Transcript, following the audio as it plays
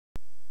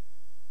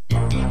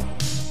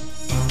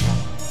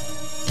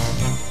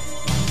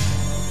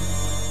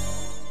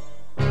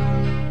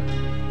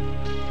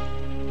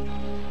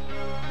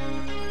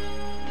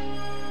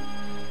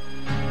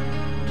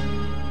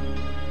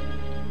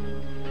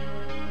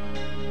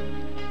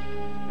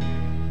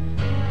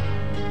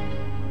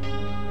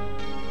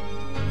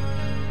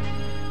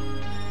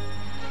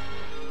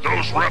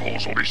Those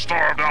rebels will be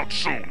starved out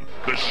soon.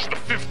 This is the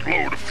 5th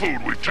load of food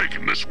we've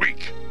taken this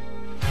week.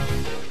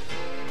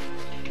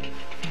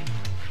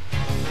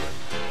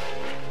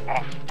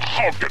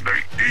 How can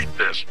they eat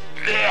this?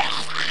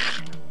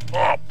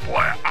 Oh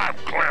boy, I'm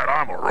glad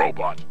I'm a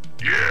robot.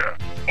 Yeah,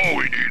 all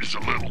we need is a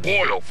little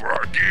oil for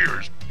our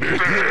gears.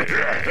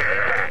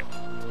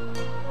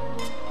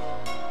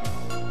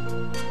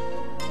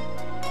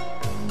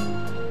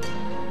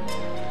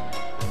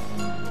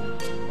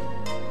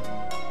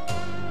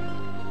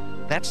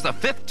 That's the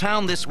 5th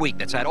town this week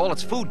that's had all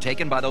its food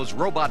taken by those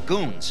robot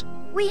goons.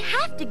 We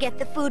have to get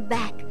the food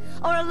back,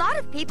 or a lot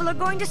of people are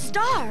going to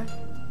starve.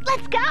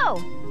 Let's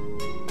go!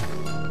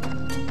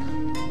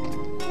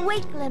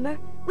 Wait, Glimmer.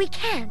 We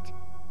can't.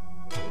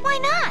 Why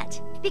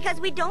not? Because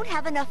we don't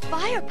have enough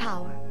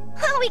firepower.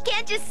 We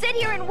can't just sit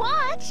here and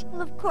watch.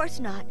 Well, of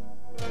course not.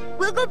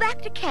 We'll go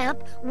back to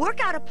camp, work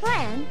out a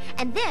plan,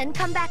 and then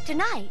come back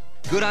tonight.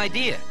 Good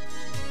idea.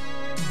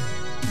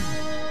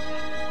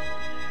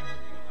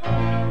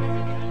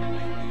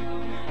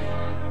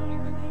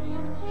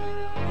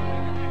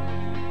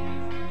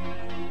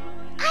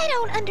 I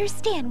don't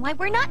understand why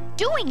we're not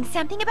doing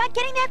something about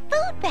getting that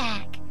food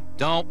back.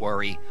 Don't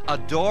worry.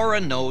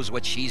 Adora knows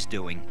what she's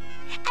doing.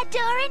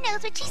 Adora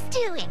knows what she's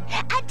doing.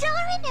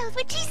 Adora knows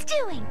what she's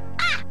doing.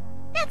 Ah!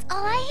 That's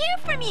all I hear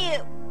from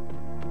you.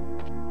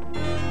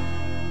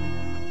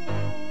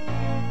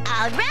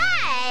 All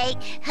right.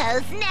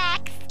 Who's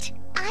next?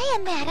 I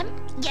am, madam.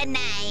 Your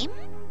name?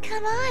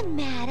 Come on,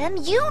 madam.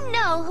 You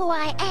know who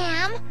I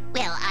am.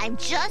 Well, I'm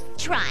just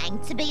trying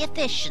to be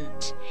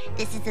efficient.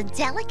 This is a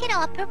delicate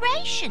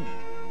operation.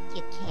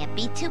 You can't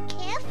be too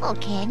careful,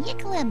 can you,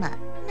 Glimmer?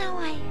 No,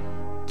 I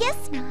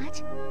guess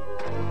not.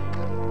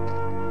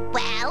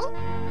 Well,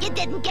 you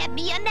didn't give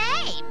me your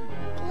name.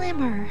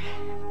 Glimmer.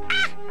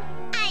 Ah,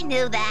 I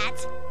knew that.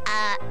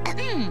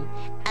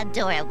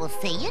 Adora will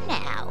see you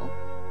now.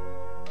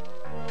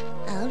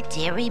 Oh,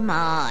 dearie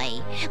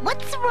my.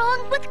 What's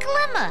wrong with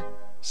Glimmer?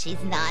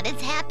 She's not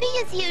as happy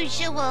as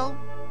usual.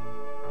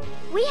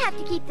 We have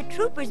to keep the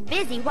troopers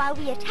busy while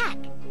we attack.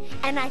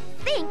 And I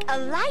think a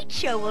light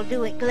show will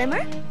do it,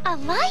 Glimmer. A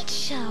light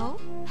show?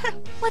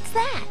 What's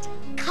that?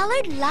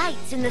 Colored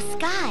lights in the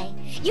sky.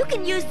 You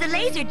can use the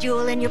laser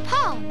jewel in your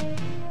palm.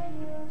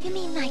 You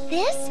mean like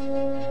this?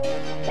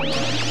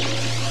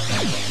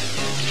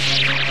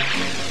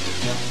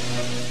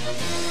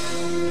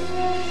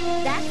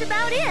 That's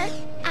about it.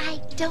 I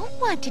don't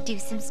want to do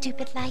some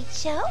stupid light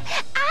show.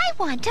 I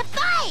want to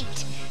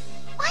fight.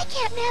 Why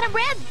can't Madame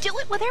Red do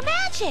it with her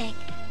magic?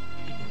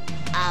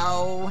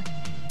 Oh,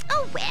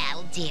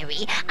 well,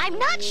 dearie, I'm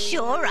not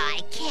sure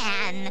I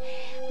can.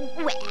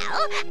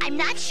 Well, I'm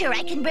not sure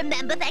I can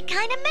remember that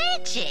kind of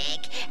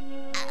magic.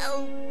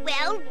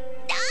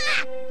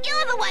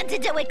 You're the one to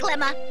do it,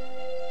 Glimmer.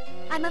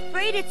 I'm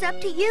afraid it's up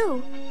to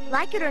you,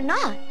 like it or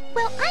not.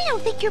 Well, I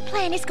don't think your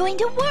plan is going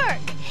to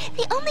work.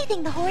 The only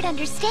thing the Horde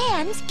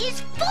understands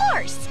is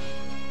force.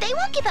 They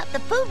won't give up the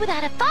food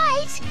without a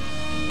fight.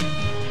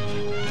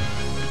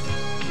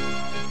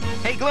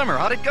 Hey, Glimmer,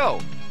 how'd it go?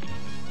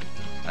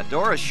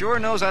 Adora sure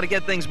knows how to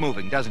get things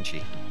moving, doesn't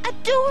she?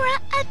 Adora,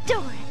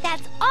 Adora.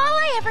 That's all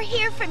I ever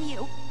hear from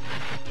you.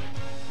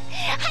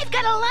 I've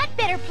got a lot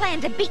better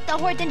plan to beat the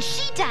Horde than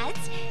she does.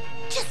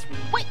 Just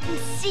wait and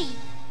see.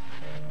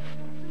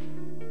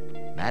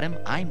 Madam,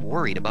 I'm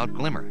worried about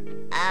Glimmer.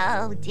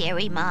 Oh,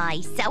 dearie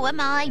my, so am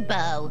I,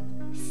 Bo.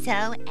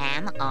 So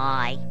am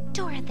I.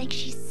 Dora thinks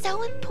she's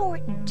so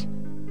important.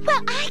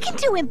 Well, I can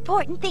do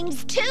important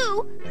things,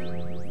 too.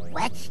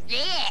 What's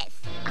this?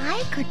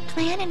 I could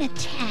plan an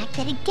attack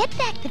that'd get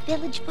back the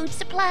village food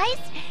supplies,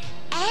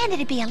 and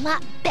it'd be a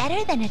lot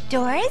better than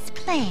Adora's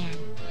plan.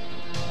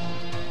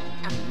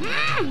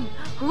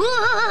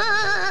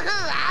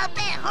 I'll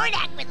bet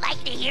Hordak would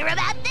like to hear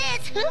about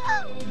this.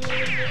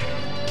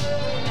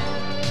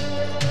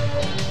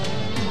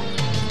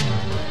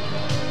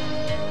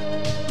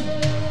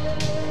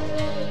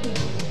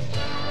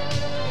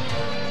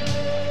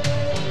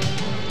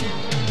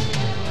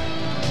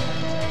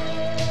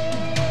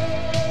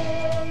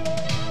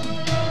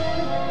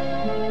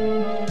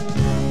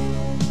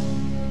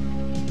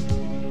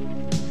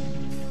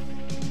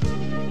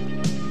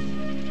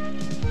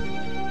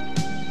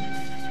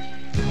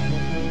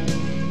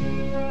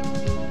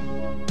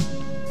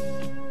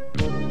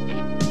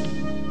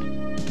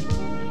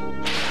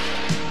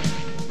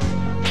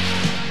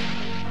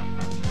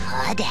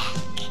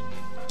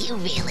 You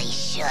really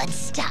should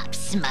stop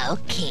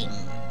smoking.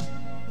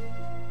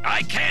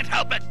 I can't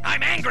help it.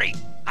 I'm angry.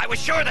 I was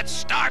sure that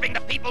starving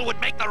the people would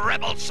make the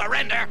rebels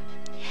surrender.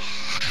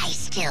 I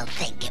still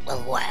think it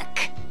will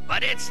work.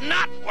 But it's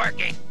not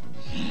working.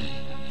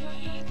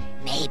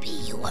 Maybe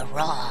you were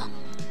wrong.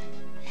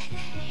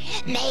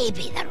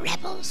 Maybe the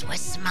rebels were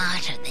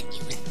smarter than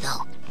you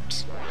thought.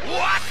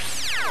 What?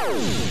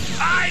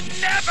 I'm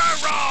never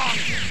wrong!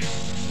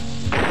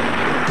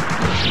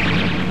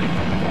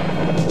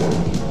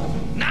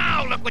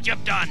 Now look what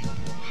you've done.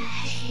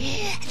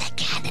 The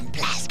cannon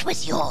blast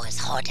was yours,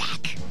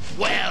 Hordak.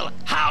 Well,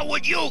 how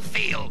would you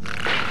feel?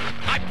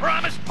 I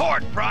promised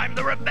Port Prime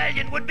the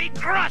rebellion would be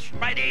crushed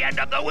by the end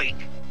of the week.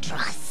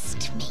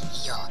 Trust me,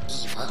 your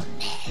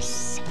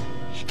evilness.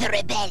 The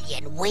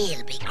rebellion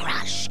will be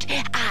crushed.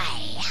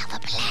 I have a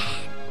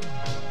plan.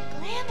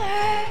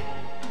 Glimmer!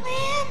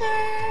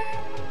 Glimmer!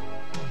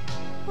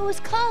 Who's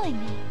calling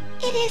me?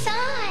 It is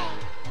I.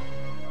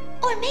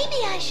 Or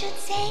maybe I should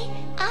say,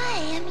 I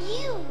am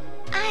you.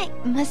 I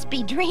must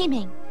be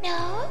dreaming.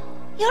 No,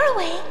 you're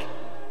awake.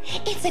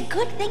 It's a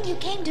good thing you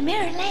came to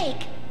Mirror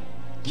Lake.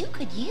 You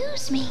could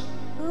use me.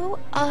 Who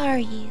are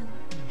you?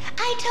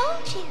 I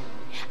told you.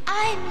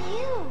 I'm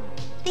you.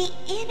 The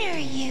inner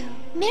you.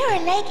 Mirror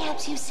Lake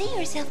helps you see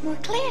yourself more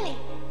clearly.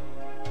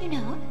 You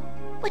know,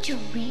 what you're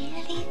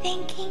really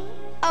thinking?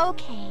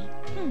 Okay.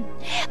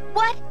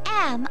 What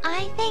am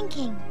I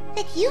thinking?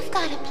 That you've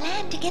got a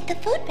plan to get the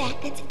food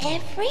back that's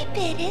every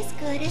bit as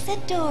good as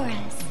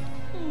Adora's.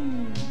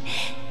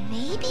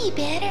 Maybe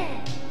better.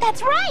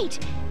 That's right!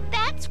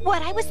 That's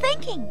what I was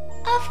thinking.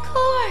 Of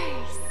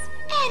course.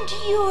 And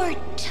you're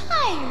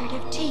tired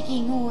of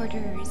taking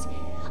orders.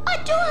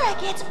 Adora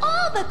gets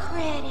all the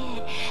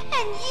credit,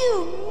 and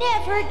you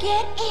never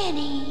get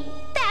any.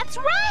 That's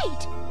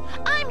right!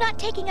 I'm not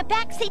taking a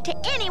backseat to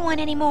anyone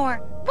anymore.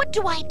 What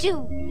do I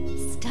do?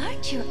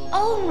 Start your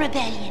own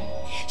rebellion.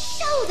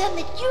 Show them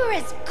that you're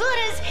as good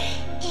as,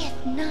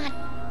 if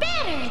not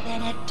better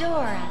than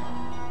Adora.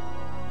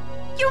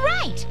 You're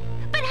right!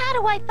 But how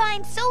do I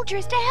find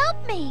soldiers to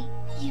help me?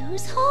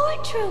 Use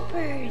Horde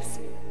Troopers.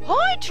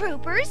 Horde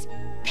Troopers?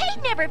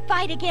 They'd never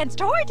fight against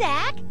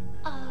Hordak.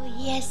 Oh,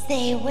 yes,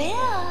 they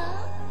will.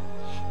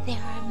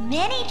 There are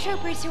many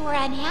troopers who are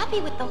unhappy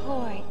with the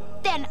Horde.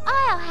 Then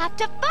I'll have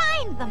to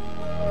find them.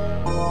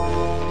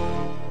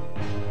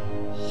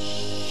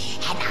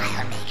 And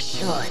I'll make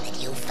sure that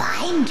you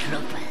find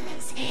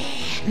troopers.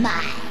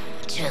 My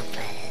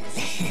troopers.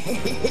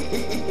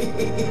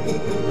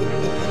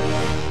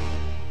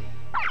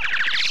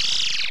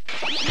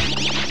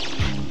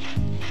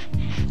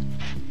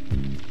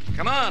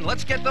 Come on,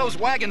 let's get those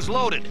wagons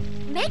loaded.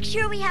 Make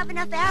sure we have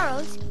enough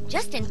arrows,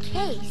 just in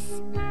case.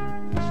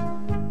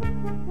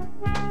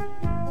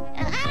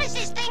 And how does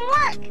this thing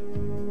work?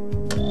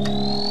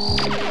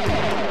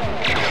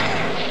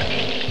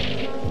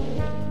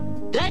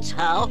 That's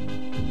how.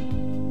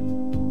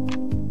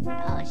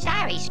 Oh,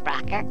 sorry,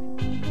 Sprocker.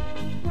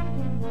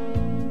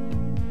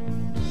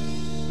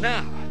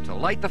 Now, to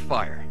light the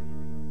fire.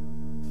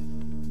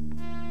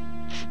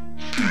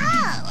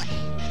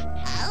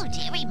 Oh,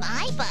 dearie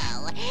my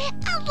bow.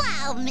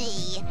 Allow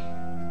me.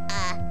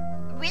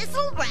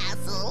 Rizzle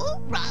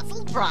razzle,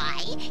 razzle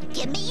bry,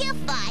 give me your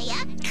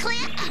fire,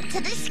 clear up to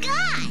the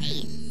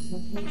sky.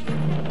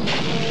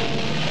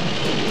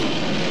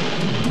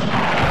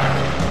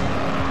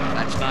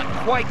 That's not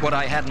quite what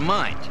I had in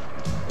mind.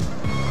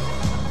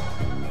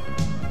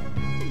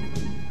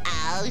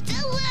 Oh,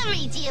 don't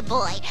worry, dear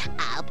boy.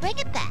 I'll bring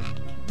it back.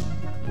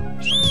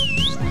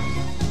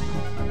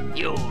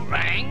 You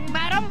rang,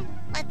 madam?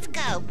 Let's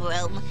go,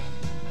 Broom.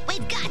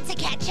 We've got to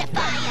catch a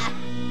fire.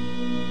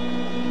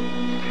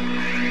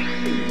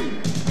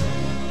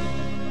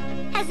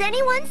 Has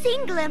anyone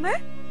seen Glimmer?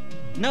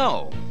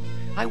 No.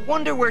 I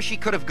wonder where she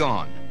could have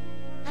gone.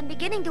 I'm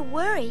beginning to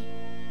worry.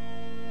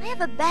 I have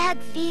a bad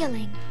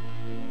feeling.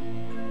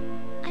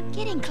 I'm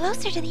getting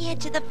closer to the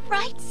edge of the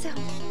fright zone.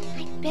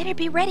 I'd better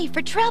be ready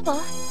for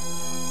trouble.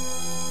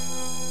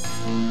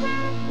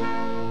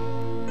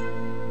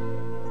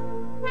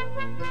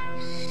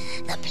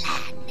 The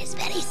plan is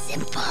very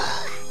simple.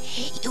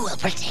 You will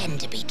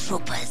pretend to be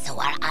troopers who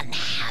are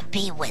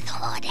unhappy with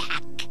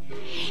Hordak.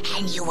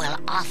 And you will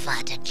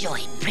offer to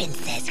join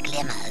Princess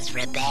Glimmer's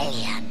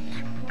rebellion.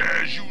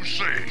 As you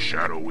say,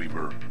 Shadow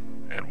Weaver.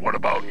 And what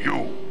about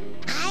you?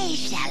 I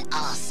shall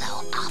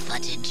also offer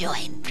to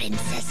join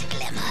Princess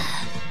Glimmer.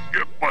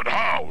 Yeah, but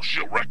how?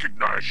 She'll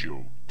recognize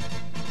you.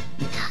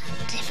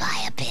 Not if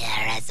I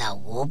appear as a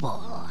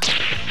wooble.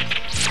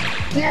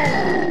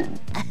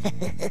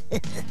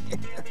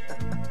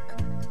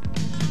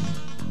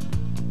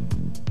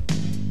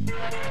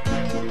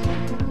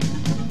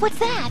 What's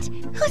that?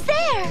 Who's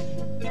there?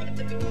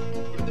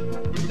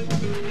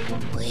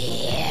 We're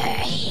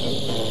here.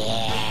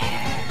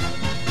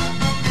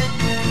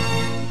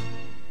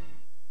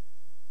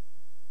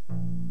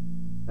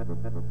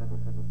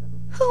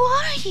 Who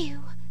are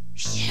you?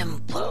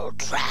 Simple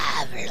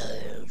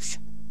travelers.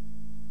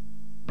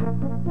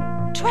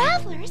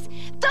 Travelers?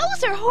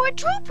 Those are Horde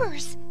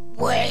Troopers.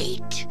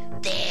 Wait,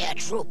 they're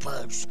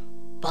troopers,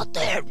 but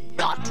they're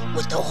not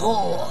with the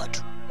Horde.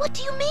 What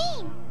do you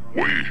mean?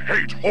 We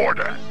hate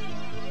Hordak.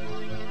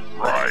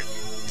 Right.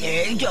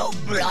 They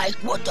don't like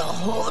what the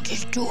Horde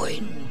is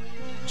doing,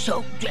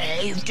 so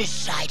they've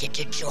decided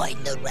to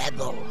join the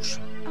rebels.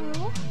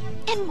 Oh?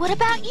 And what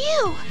about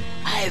you?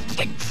 I've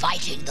been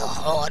fighting the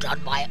Horde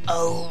on my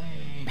own,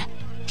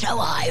 so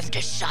I've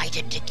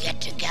decided to get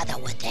together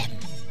with them.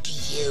 Do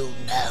you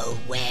know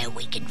where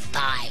we can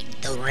find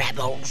the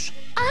rebels?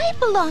 I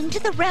belong to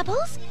the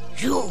rebels?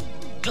 You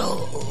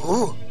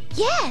do?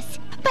 Yes,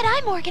 but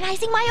I'm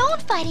organizing my own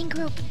fighting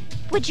group.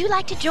 Would you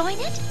like to join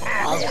it?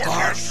 Of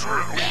course.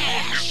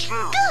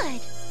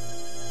 Good.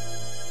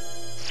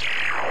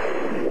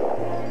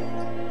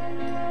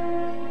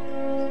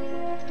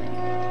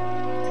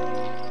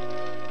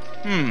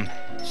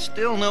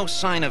 Still no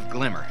sign of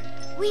Glimmer.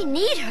 We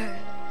need her.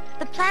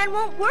 The plan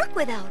won't work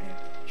without her.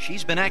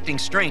 She's been acting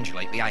strange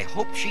lately. I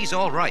hope she's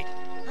all right.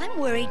 I'm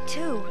worried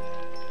too.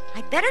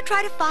 I'd better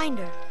try to find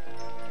her.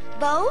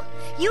 Bo,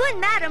 you and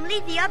Madam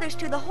lead the others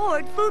to the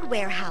Horde food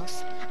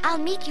warehouse. I'll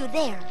meet you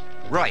there.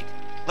 Right.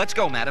 Let's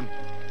go, Madam.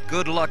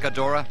 Good luck,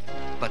 Adora.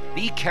 But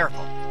be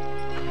careful.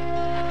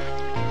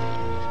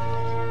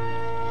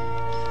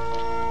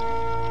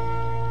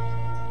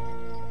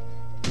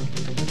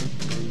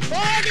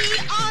 For the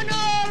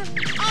honor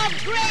of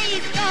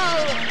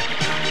Grayskull!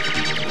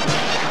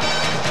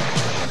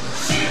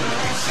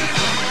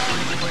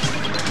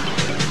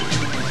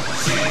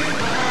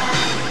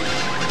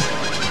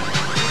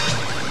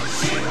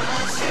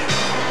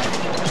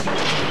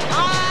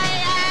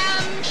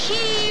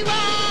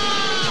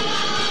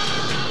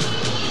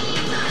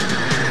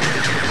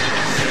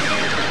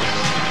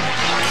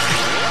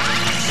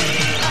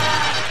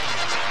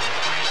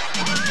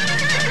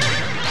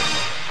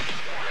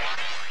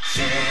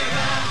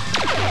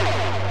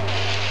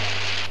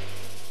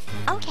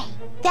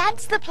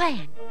 That's the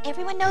plan.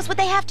 Everyone knows what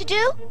they have to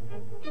do?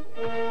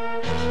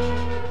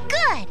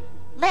 Good.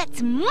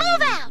 Let's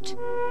move out.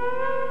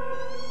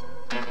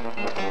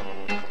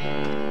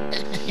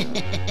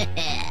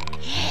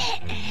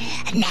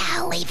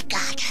 Now we've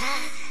got her.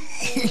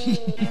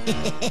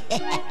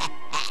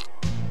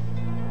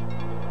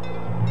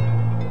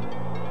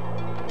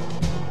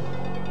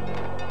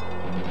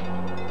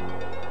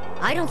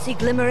 I don't see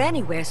Glimmer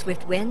anywhere,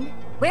 Swiftwind.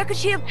 Where could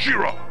she have...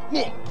 She-Ra,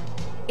 look!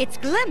 It's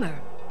Glimmer,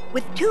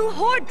 with 2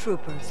 Horde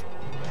troopers.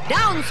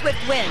 Down,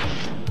 Swiftwind!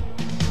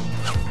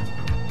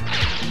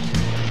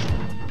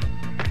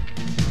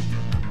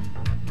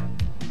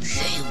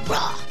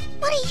 She-Ra!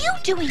 What are you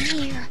doing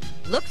here?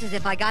 Looks as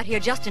if I got here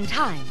just in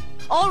time.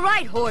 All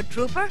right, Horde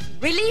trooper,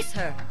 release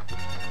her.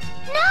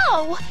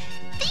 No!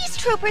 These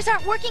troopers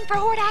aren't working for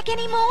Hordak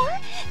anymore.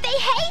 They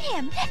hate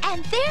him,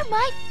 and they're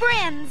my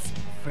friends.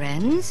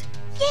 Friends?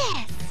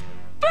 Yes,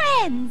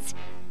 friends.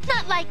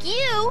 Not like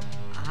you.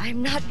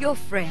 I'm not your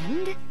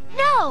friend.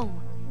 No,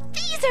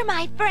 these are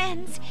my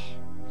friends.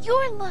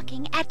 You're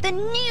looking at the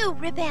new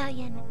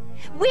rebellion.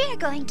 We're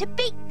going to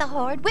beat the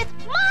Horde with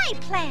my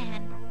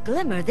plan.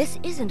 Glimmer, this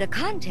isn't a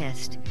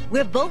contest.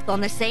 We're both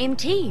on the same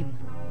team.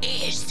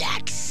 Is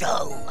that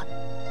so?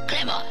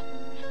 Glimmer,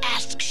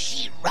 ask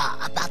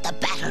She-Ra about the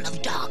Battle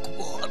of Dark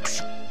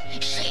Woods.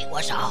 She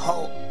was a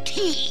whole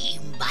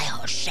team by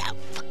herself.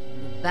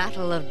 The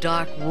Battle of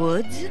Dark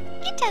Woods?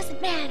 It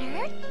doesn't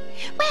matter.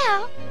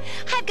 Well,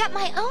 I've got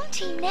my own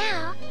team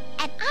now,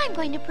 and I'm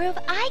going to prove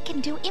I can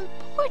do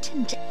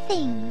important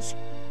things.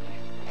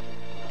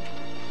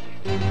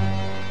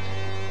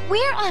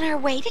 We're on our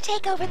way to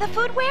take over the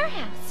food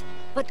warehouse.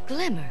 But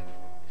Glimmer,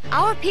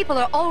 our people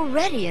are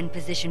already in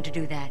position to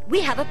do that.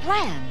 We have a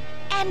plan.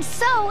 And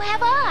so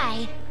have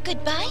I.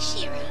 Goodbye,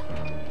 She-Ra.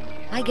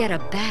 I get a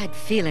bad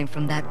feeling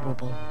from that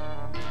wobble.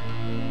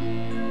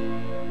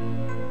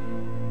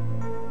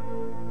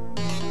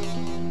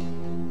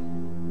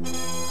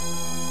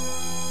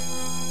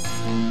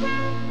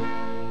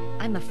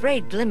 I'm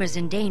afraid Glimmer's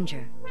in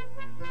danger.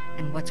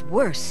 And what's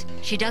worse,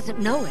 she doesn't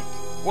know it.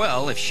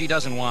 Well, if she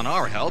doesn't want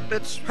our help,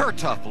 it's her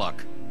tough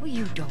luck. Well,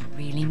 you don't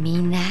really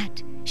mean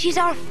that. She's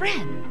our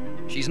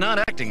friend. She's not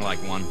acting like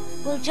one.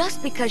 Well,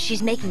 just because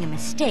she's making a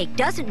mistake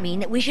doesn't mean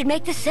that we should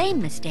make the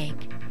same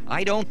mistake.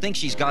 I don't think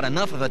she's got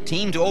enough of a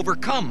team to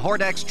overcome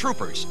Hordak's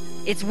troopers.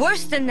 It's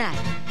worse than that.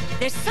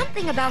 There's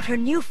something about her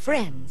new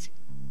friends.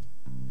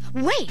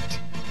 Wait!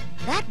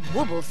 That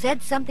wobble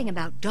said something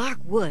about Dark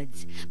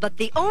Woods, but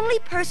the only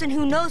person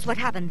who knows what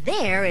happened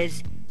there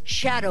is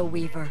Shadow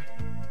Weaver.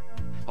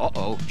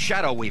 Uh-oh,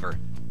 Shadow Weaver.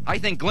 I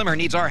think Glimmer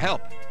needs our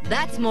help.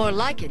 That's more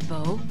like it,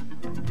 Bo.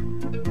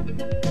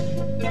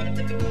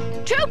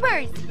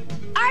 Troopers,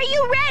 are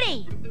you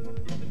ready?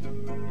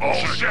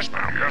 Oh, yes,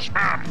 ma'am, yes,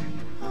 ma'am.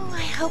 Oh,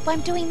 I hope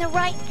I'm doing the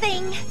right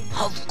thing.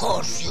 Of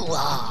course you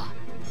are.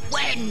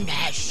 When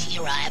has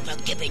She-Ra ever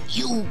given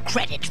you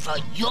credit for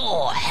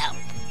your help?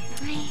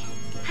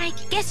 I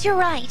guess you're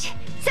right.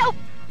 So,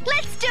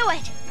 let's do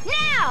it!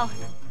 Now!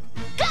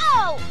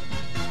 Go!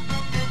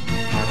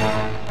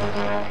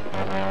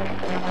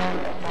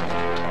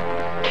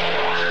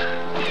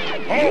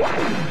 Oh!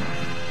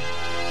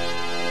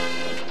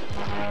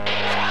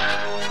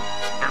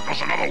 There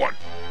goes another one.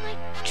 My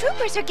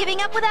troopers are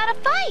giving up without a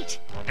fight.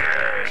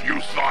 Hey,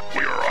 you thought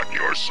we were on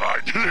your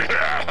side.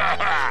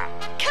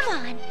 Come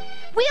on,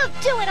 we'll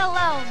do it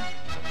alone.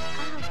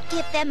 I'll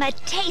give them a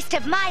taste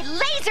of my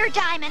laser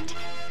diamond.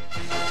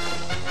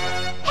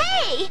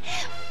 Hey,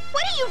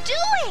 what are you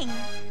doing?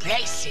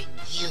 Placing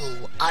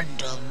you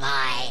under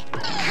my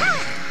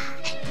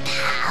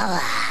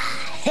power.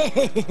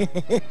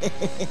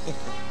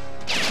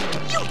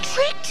 You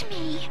tricked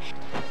me.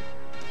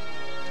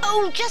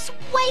 Oh, just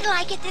wait till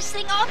I get this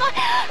thing off.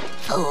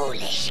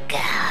 Foolish girl.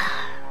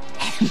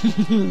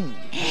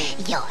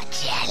 Your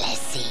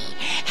jealousy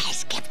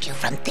has kept you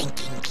from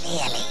thinking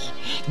clearly.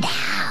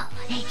 Now,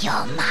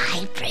 you're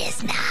my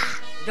prisoner.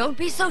 Don't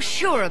be so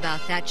sure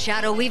about that,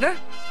 Shadow Weaver.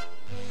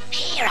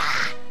 Shira!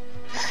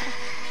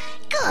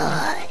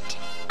 Good.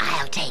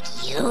 I'll take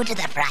you to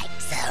the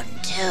Fright Zone,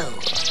 too.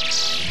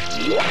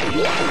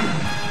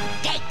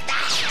 Take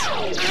that!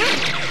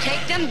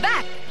 Take them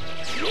back!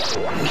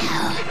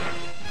 No.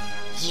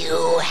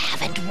 You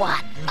haven't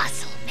won,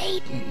 Muscle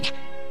Maiden.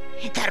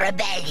 The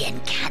rebellion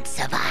can't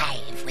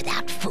survive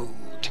without food.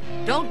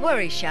 Don't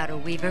worry, Shadow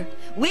Weaver.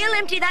 We'll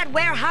empty that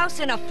warehouse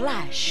in a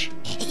flash.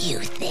 You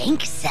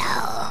think so?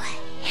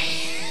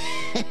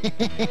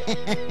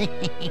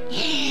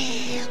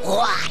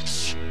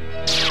 Watch!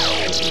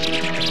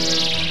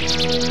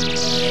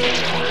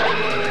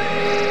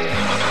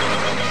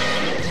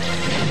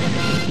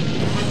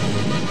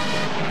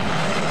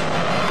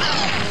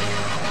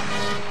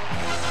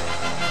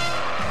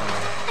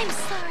 I'm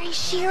sorry,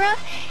 Shira.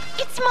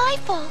 It's my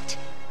fault.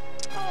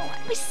 Oh,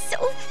 I was so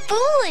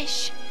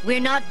foolish. We're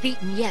not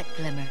beaten yet,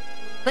 Glimmer.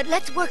 But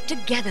let's work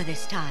together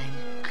this time.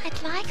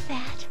 I'd like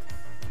that.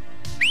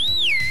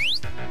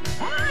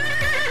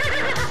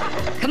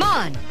 Come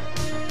on!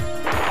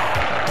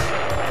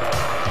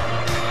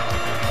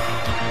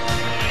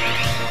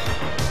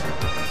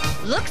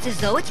 Looks as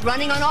though it's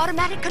running on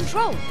automatic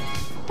control.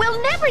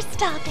 We'll never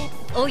stop it.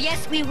 Oh,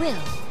 yes, we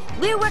will.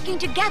 We're working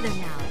together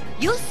now.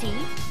 You'll see.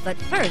 But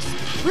first,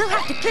 we'll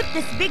have to clip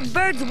this big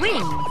bird's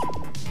wings.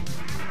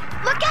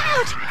 Look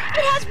out!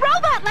 It has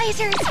robot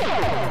lasers!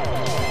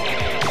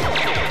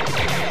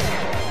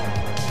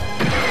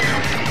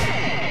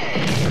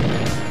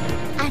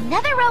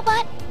 Another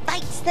robot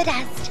bites the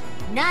dust.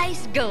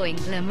 Nice going,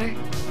 Glimmer.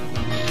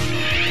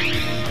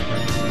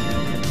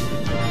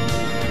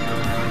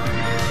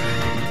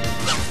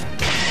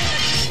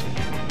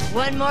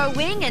 One more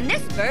wing and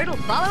this bird will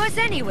follow us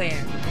anywhere.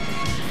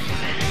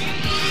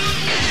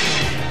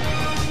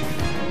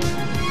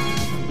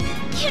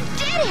 You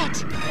did it!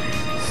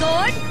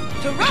 Sword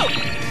to rope!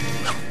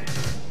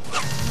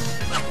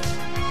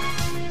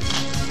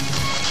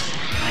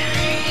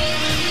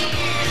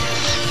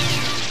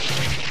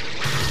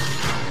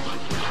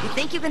 You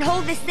think you can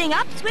hold this thing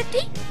up,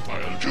 Swifty?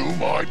 I'll do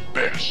my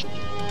best.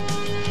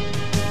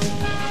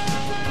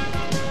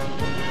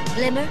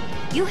 Glimmer,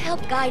 you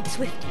help guide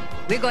Swifty.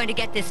 We're going to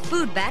get this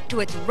food back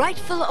to its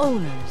rightful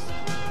owners.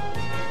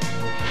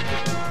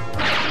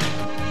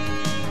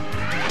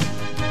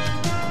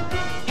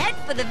 Head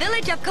for the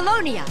village of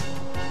Colonia.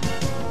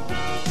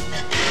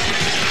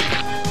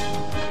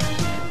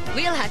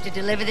 We'll have to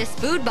deliver this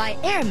food by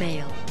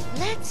airmail.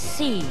 Let's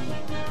see.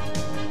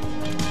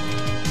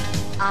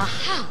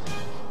 Aha!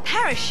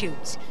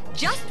 Parachutes.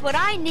 Just what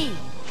I need.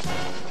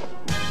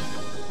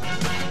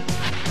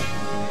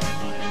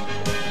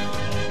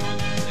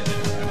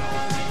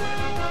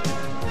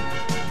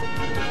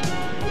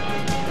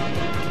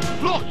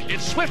 Look,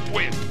 it's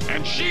Swiftwind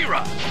and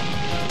Shira.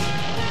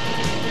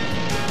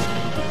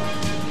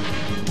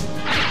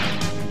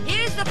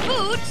 Here's the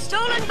food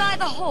stolen by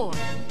the Horde.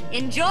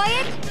 Enjoy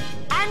it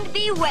and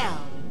be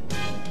well.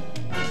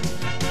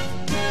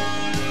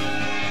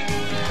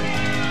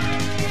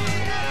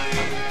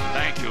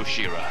 Thank you,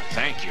 Shira.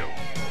 Thank you.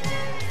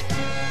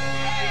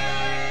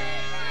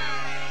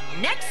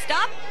 Next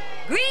stop,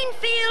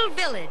 Greenfield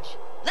Village.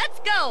 Let's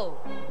go.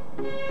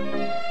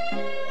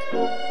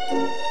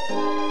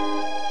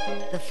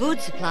 The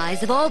food supplies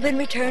have all been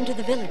returned to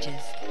the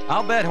villages.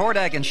 I'll bet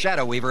Hordak and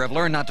Shadow Weaver have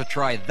learned not to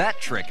try that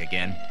trick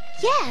again.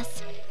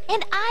 Yes,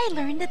 and I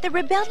learned that the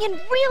rebellion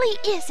really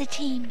is a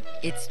team.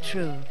 It's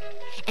true.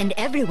 And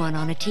everyone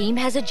on a team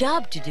has a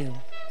job to do.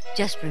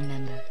 Just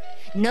remember,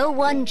 no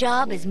one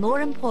job is more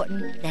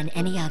important than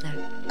any other.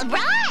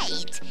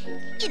 Right!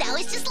 You know,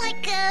 it's just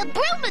like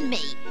Broom and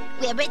me.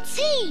 We're a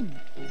team.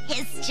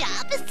 His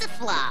job is to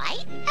fly,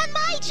 and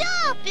my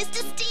job is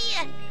to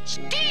steer.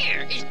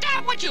 Steer? Is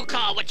that what you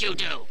call what you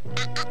do?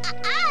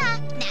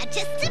 Now,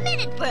 just a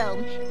minute,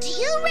 Broom. Do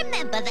you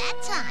remember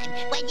that time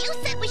when you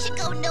said we should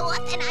go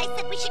north and I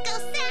said we should go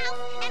south,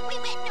 and we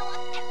went north